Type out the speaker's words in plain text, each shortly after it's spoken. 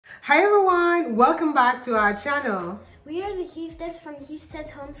Hi everyone, welcome back to our channel. We are the Husteds from Husted's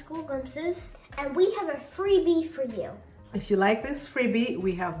Homeschool Glimpses, and we have a freebie for you. If you like this freebie,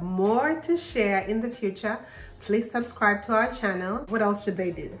 we have more to share in the future. Please subscribe to our channel. What else should they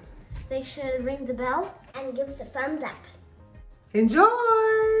do? They should ring the bell and give us a thumbs up. Enjoy!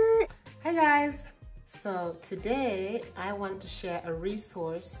 Hi guys. So today I want to share a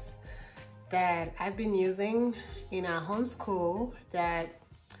resource that I've been using in our homeschool that,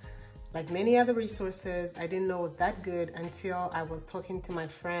 like many other resources, I didn't know was that good until I was talking to my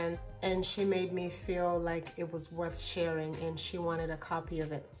friend and she made me feel like it was worth sharing and she wanted a copy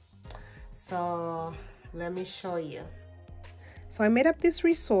of it. So let me show you. So I made up this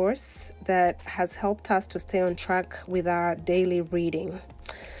resource that has helped us to stay on track with our daily reading.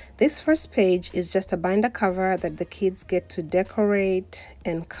 This first page is just a binder cover that the kids get to decorate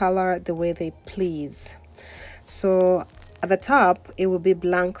and color the way they please. So at the top, it will be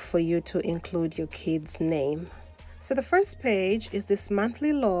blank for you to include your kid's name. So the first page is this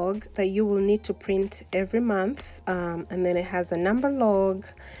monthly log that you will need to print every month. And then it has a number log,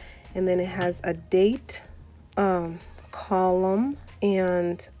 and then it has a date column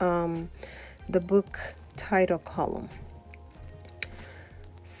and the book title column.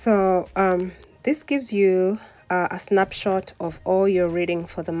 So this gives you a snapshot of all your reading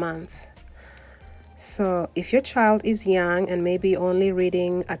for the month. So if your child is young and maybe only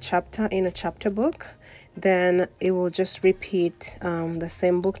reading a chapter in a chapter book, then it will just repeat the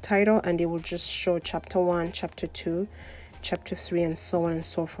same book title and it will just show chapter 1, chapter 2, chapter 3, and so on and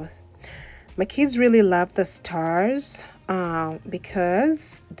so forth. My kids really love the stars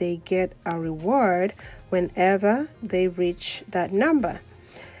because they get a reward whenever they reach that number.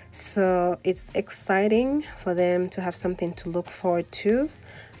 So it's exciting for them to have something to look forward to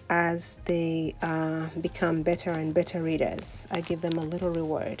as they become better and better readers. I give them a little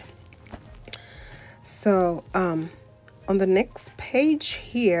reward. So on the next page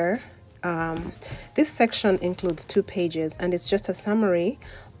here, this section includes 2 pages and it's just a summary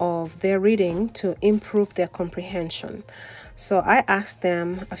of their reading to improve their comprehension. So I asked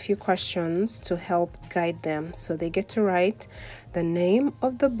them a few questions to help guide them. So they get to write the name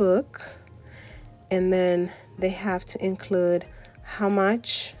of the book, and then they have to include how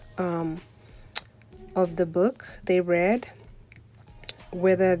much of the book they read,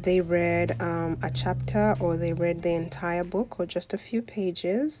 whether they read a chapter or they read the entire book or just a few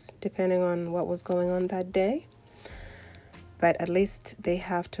pages, depending on what was going on that day. But at least they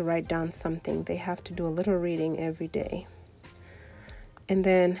have to write down something. They have to do a little reading every day. And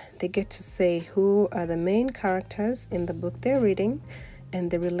then they get to say who are the main characters in the book they're reading and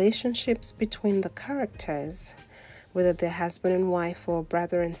the relationships between the characters, whether they're husband and wife or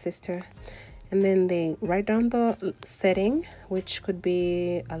brother and sister. And then they write down the setting, which could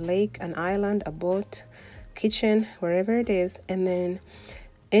be a lake, an island, a boat, kitchen, wherever it is, and then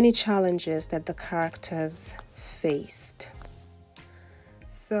any challenges that the characters faced.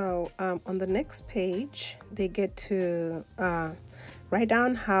 So on the next page, they get to write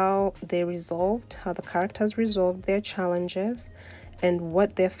down how the characters resolved their challenges and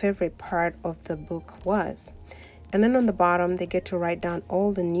what their favorite part of the book was. And then on the bottom, they get to write down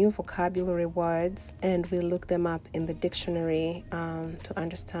all the new vocabulary words and we look them up in the dictionary to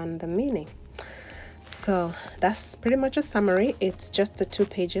understand the meaning. So that's pretty much a summary. It's just the 2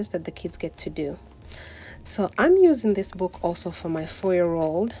 pages that the kids get to do. So I'm using this book also for my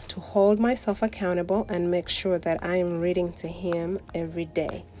 4-year-old to hold myself accountable and make sure that I am reading to him every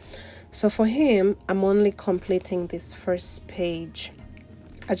day. So for him, I'm only completing this first page.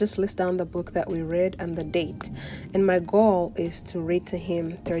 I just list down the book that we read and the date. And my goal is to read to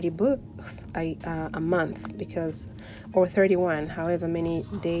him 30 books a month, or 31, however many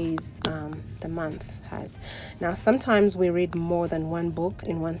days the month has. Now, sometimes we read more than one book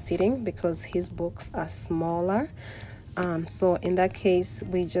in one sitting because his books are smaller. So in that case,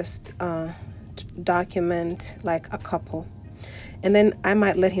 we just document like a couple. And then I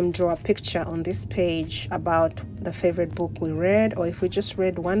might let him draw a picture on this page about the favorite book we read, or if we just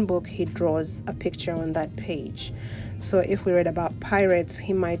read one book, he draws a picture on that page. So if we read about pirates,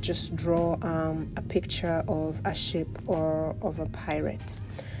 he might just draw a picture of a ship or of a pirate.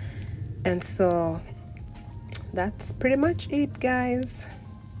 And so that's pretty much it, guys.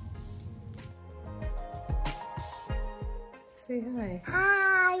 Say hi.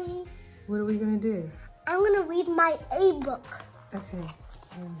 Hi. What are we gonna do? I'm gonna read my A book. Okay,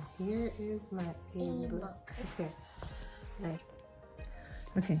 and here is my A book. Okay, right.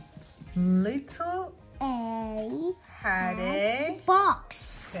 Okay, little A had a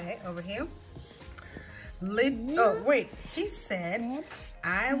box. Okay, over here. Oh, wait. He said,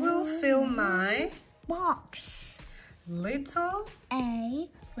 I will fill my box. Little A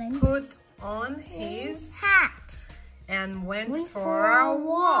put on his hat and went for a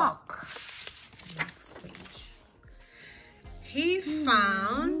walk. Next page. He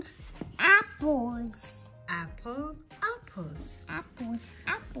found apples. Apples.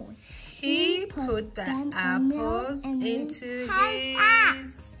 He put the apples into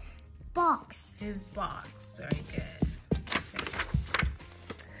his box. Very good.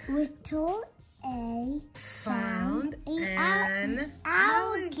 Little A found an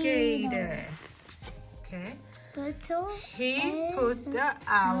alligator. Okay. He put the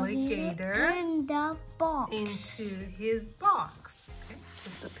alligator in the box. into his box. Okay,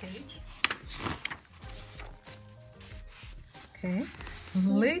 flip the page. Okay.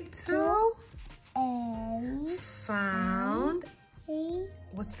 Little A found.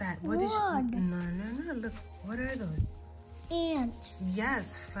 What's that? What is? No. Look. What are those? Ants.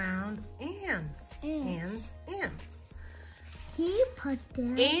 Yes, found ants. Ants. He put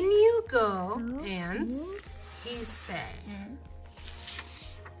them In you go, ants, he said.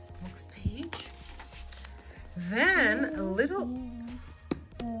 Next page. Then little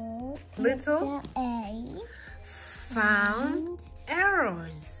A found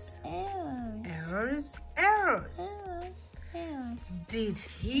arrows. Did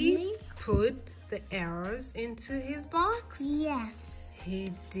he put the arrows into his box? Yes.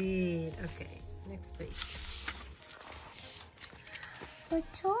 He did. Okay, next page.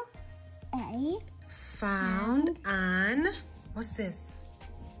 Little A Found an, what's this?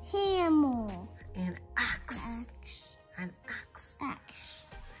 hammer. An axe. An axe. Axe.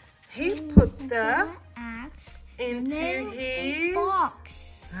 He put the axe into his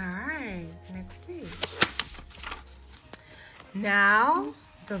box. All right, next page. Now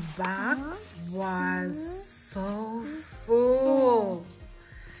the box was so full.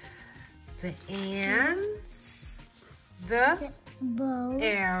 The ants, the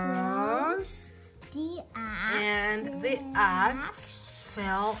arrows, the axe, and the axe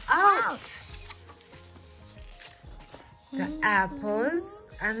fell out. The apples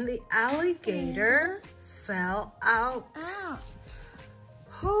and the alligator fell out.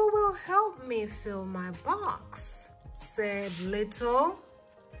 Who will help me fill my box? Said little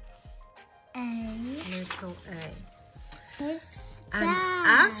A. An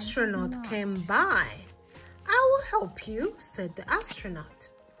astronaut came by. I will help you, said the astronaut.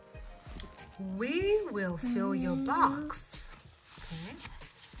 We will fill your box.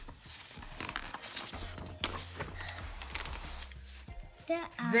 Okay.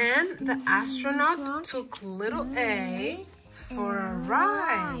 Then the astronaut took little A for a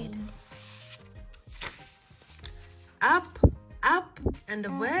ride. Up, and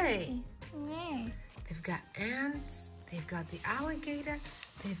away. They've got ants, they've got the alligator,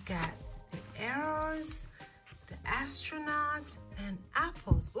 they've got the arrows, the astronaut, and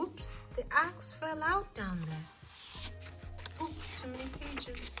apples. Oops, the axe fell out down there. Oops, too many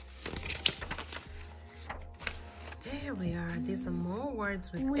pages. There we are. These are more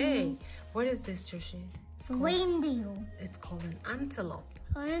words with A. What is this, Joshi? Reindeer. It's called an antelope.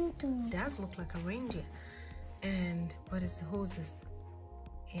 It does look like a reindeer. And what is who's this?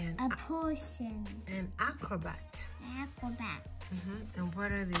 And a person. An acrobat. And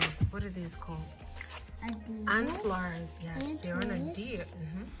what are these? What are these called? A deer. Antlers. Yes, they're on a deer.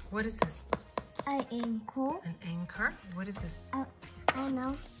 What is this? An anchor. An anchor. What is this? I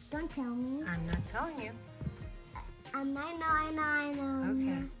know. Don't tell me. I'm not telling you. I know.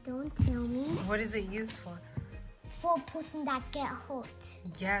 Okay. Don't tell me. What is it used for? For a person that get hurt.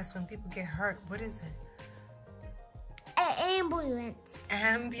 Yes, when people get hurt. What is it? An ambulance.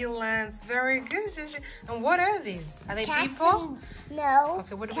 Ambulance. Very good, Joshi. And what are these? Are they Cats people? No.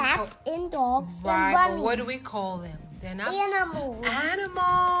 Okay, what do Cats we call? And dogs. Right, And but bunnies. what do we call them? They're not animals.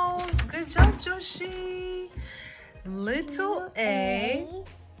 Animals. Good job, Joshi. Little A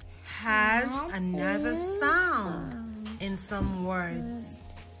has another sound in some words.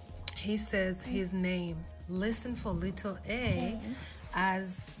 He says his name. Listen for little A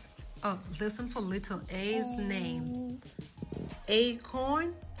as listen for little A's name.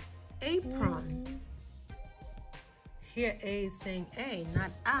 Acorn, apron. Here A is saying A,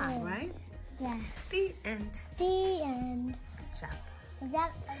 not I, right? Yeah. The end. The end. Good job.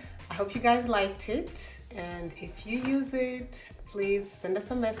 That. I hope you guys liked it, and if you use it, please send us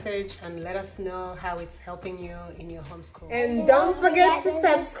a message and let us know how it's helping you in your homeschool. And don't forget to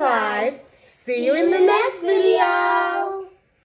subscribe. See you in the next video.